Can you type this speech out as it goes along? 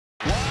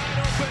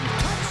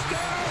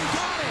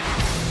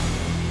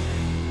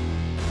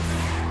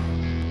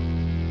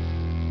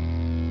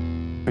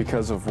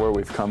because of where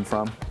we've come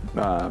from.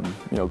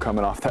 You know,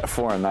 coming off that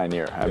 4-9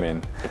 year, I mean,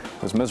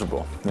 it was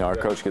miserable. You know, our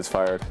coach gets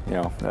fired. You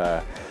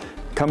know,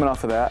 coming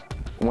off of that,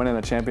 winning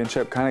a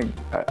championship, kind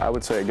of, I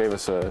would say, it gave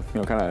us a, you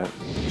know, kind of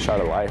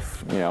shot of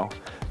life. You know,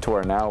 to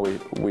where now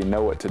we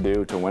know what to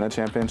do to win a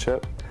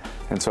championship,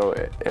 and so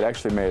it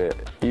actually made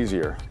it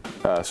easier,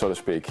 so to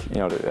speak. You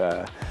know,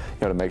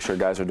 to make sure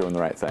guys are doing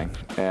the right thing.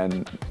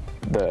 And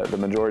the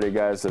majority of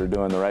guys that are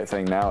doing the right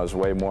thing now is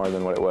way more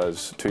than what it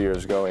was 2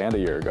 years ago and a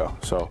year ago.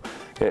 So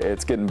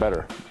it's getting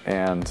better.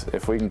 And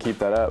if we can keep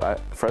that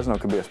up, Fresno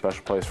could be a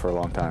special place for a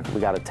long time.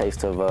 We got a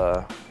taste of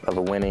a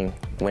winning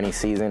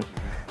season,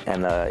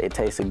 and it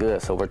tasted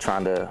good. So we're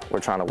trying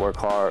to work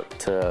hard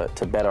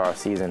to better our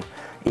season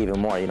even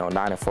more. You know,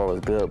 9-4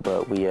 was good,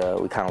 but we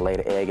kind of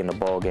laid an egg in the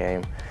bowl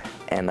game,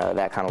 and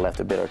that kind of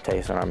left a bitter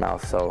taste in our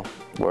mouth. So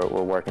we're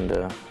working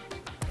to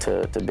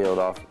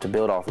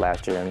build off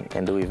last year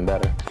and do even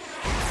better.